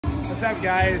What's up,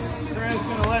 guys? Chris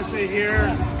and Alyssa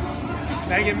here.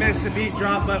 Megan missed the beat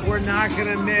drop, but we're not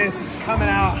gonna miss coming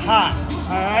out hot.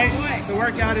 All right? The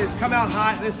workout is come out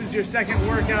hot. This is your second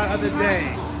workout of the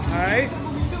day. All right?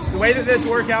 The way that this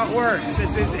workout works,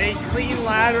 this is a clean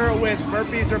ladder with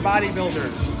burpees or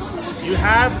bodybuilders. You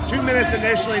have 2 minutes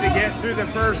initially to get through the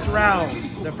first round.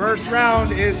 The first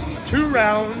round is 2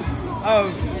 rounds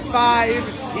of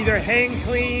 5 either hang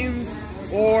cleans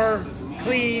or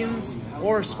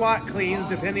squat cleans,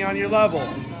 depending on your level.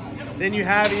 Then you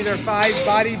have either 5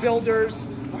 bodybuilders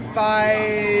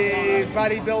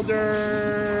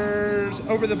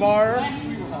over the bar,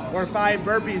 or 5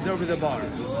 burpees over the bar.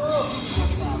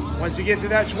 Once you get through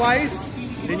that twice,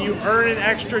 then you earn an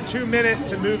extra 2 minutes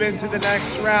to move into the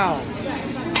next round.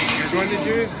 You're going to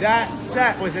do that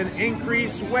set with an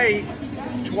increased weight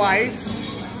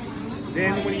twice.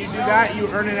 Then when you do that, you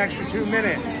earn an extra 2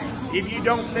 minutes. If you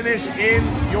don't finish in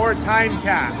your time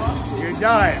cap, you're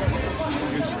done.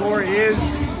 Your score is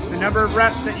the number of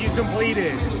reps that you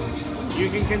completed. You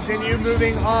can continue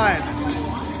moving on.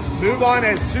 Move on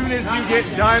as soon as you get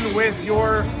done with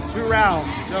your 2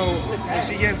 rounds. So as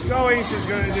she gets going, she's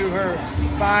going to do her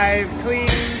 5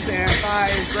 cleans and 5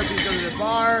 burpees over the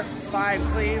bar.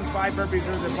 5 cleans, 5 burpees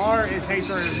over the bar. It takes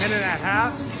her a minute and a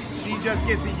half. She just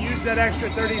gets to use that extra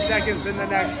 30 seconds in the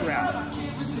next round.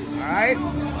 All right?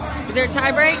 Is there a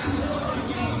tie break?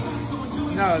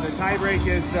 No, the tie break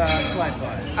is the sled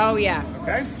push. Oh, yeah.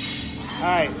 Okay? All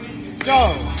right.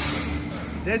 So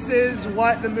this is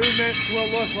what the movements will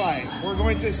look like. We're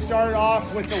going to start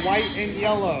off with the white and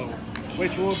yellow,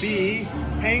 which will be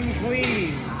hang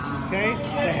cleans, okay?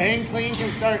 The hang clean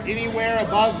can start anywhere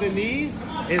above the knee.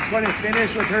 It's going to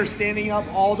finish with her standing up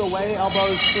all the way,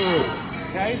 elbows through,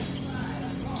 okay?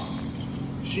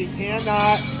 She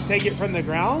cannot take it from the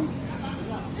ground.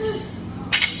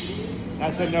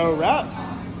 That's a no rep.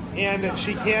 And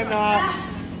she cannot,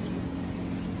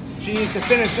 she needs to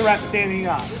finish the rep standing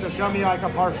up. So show me like a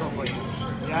partial, please.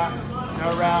 Yeah,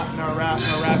 no rep, no rep,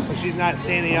 no rep, because she's not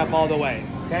standing up all the way,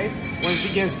 okay? When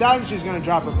she gets done, she's gonna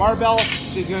drop her barbell.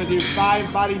 She's gonna do 5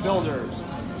 bodybuilders.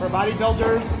 For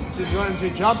bodybuilders, she's going to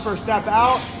jump or step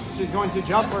out. She's going to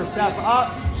jump or step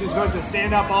up. She's going to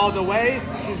stand up all the way.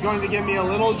 She's going to give me a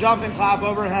little jump and clap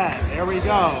overhead. There we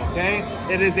go, okay?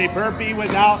 It is a burpee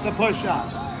without the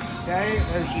push-up, okay?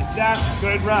 There she steps,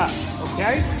 good rep,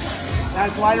 okay?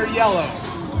 That's light or yellow.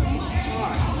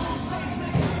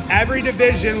 Every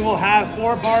division will have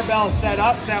 4 barbell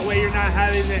setups. That way you're not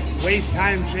having to waste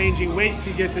time changing weights.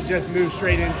 You get to just move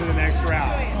straight into the next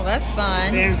round. Well, that's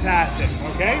fun. Fantastic,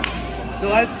 okay? So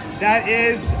that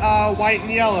is white and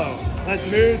yellow. Let's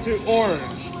move to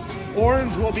orange.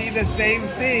 Orange will be the same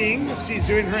thing. She's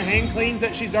doing her hang cleans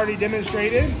that she's already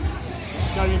demonstrated.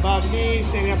 Starting above knee,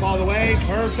 standing up all the way,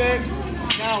 perfect.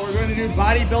 Now we're going to do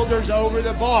bodybuilders over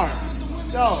the bar.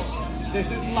 So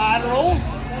this is lateral,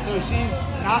 so she's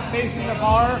not facing the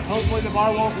bar. Hopefully the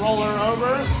bar won't roll her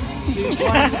over. She's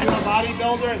going to do a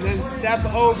bodybuilder and then step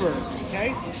over,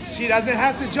 okay? She doesn't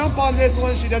have to jump on this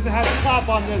one. She doesn't have to clap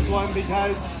on this one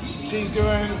because she's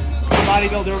doing a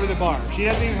bodybuilder over the bar. She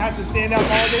doesn't even have to stand up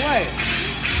all the way.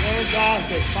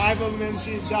 Fantastic. 5 of them and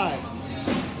she's done.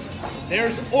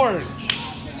 There's orange.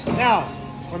 Now,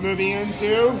 we're moving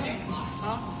into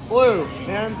blue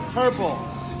and purple.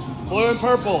 Blue and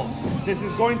purple. This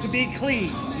is going to be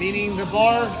cleans, meaning the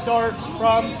bar starts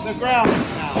from the ground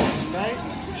now, okay?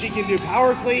 She can do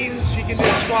power cleans, she can do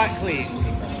squat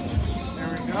cleans. There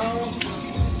we go.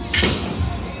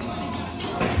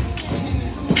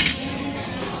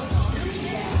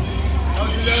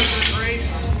 Both of those are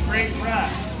great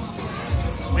reps.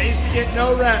 Ways to get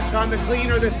no reps on the clean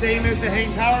are the same as the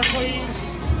hang power clean.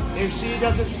 If she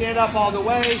doesn't stand up all the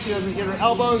way, she doesn't get her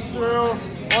elbows through,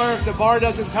 or if the bar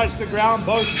doesn't touch the ground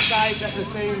both sides at the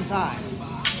same time.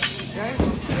 Okay?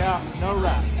 Yeah, no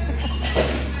rep.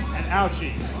 And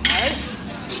ouchie. Alright?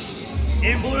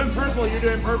 In blue and purple, you're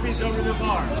doing burpees over the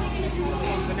bar.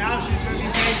 So now she's going to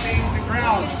be facing the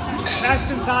ground. Chest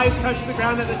and thighs touch the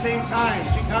ground at the same time.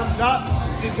 She comes up,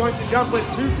 she's going to jump with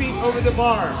 2 feet over the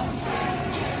bar.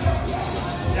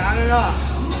 Down and up.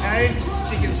 Okay?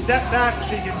 She can step back,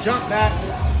 she can jump back.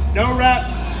 No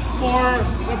reps for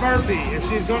the burpee. If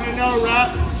she's going to no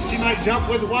rep, she might jump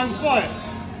with 1 foot.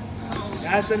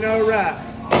 That's a no rep.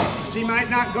 She might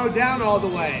not go down all the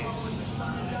way.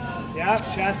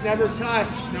 Yep, chest never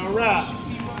touched, no rep.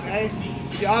 Okay?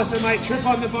 She also might trip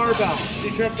on the barbell. She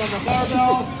trips on the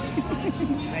barbell.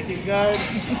 Make it good.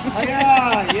 Oh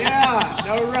yeah,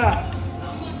 no rep.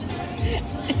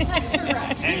 Extra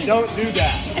rep. And don't do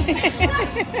that.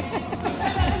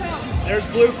 There's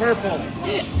blue, purple.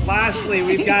 Lastly,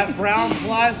 we've got brown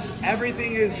plus.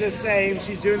 Everything is the same.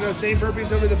 She's doing those same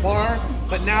burpees over the bar,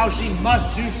 but now she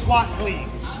must do squat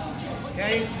cleans.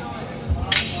 Okay?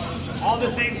 All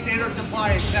the same standards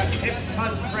apply except hips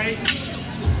must break,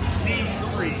 knee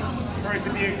freeze for it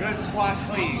to be a good squat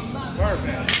clean.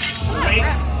 Perfect.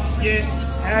 Weights get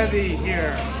heavy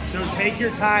here. So take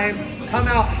your time. Come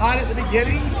out hot at the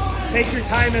beginning. Take your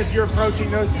time as you're approaching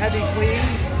those heavy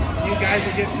cleans. You guys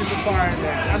will get super far in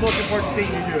this. I'm looking forward to seeing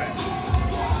you do it.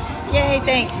 Yay,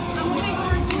 thanks. I'm looking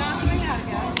forward to not doing that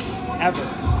again.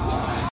 Ever.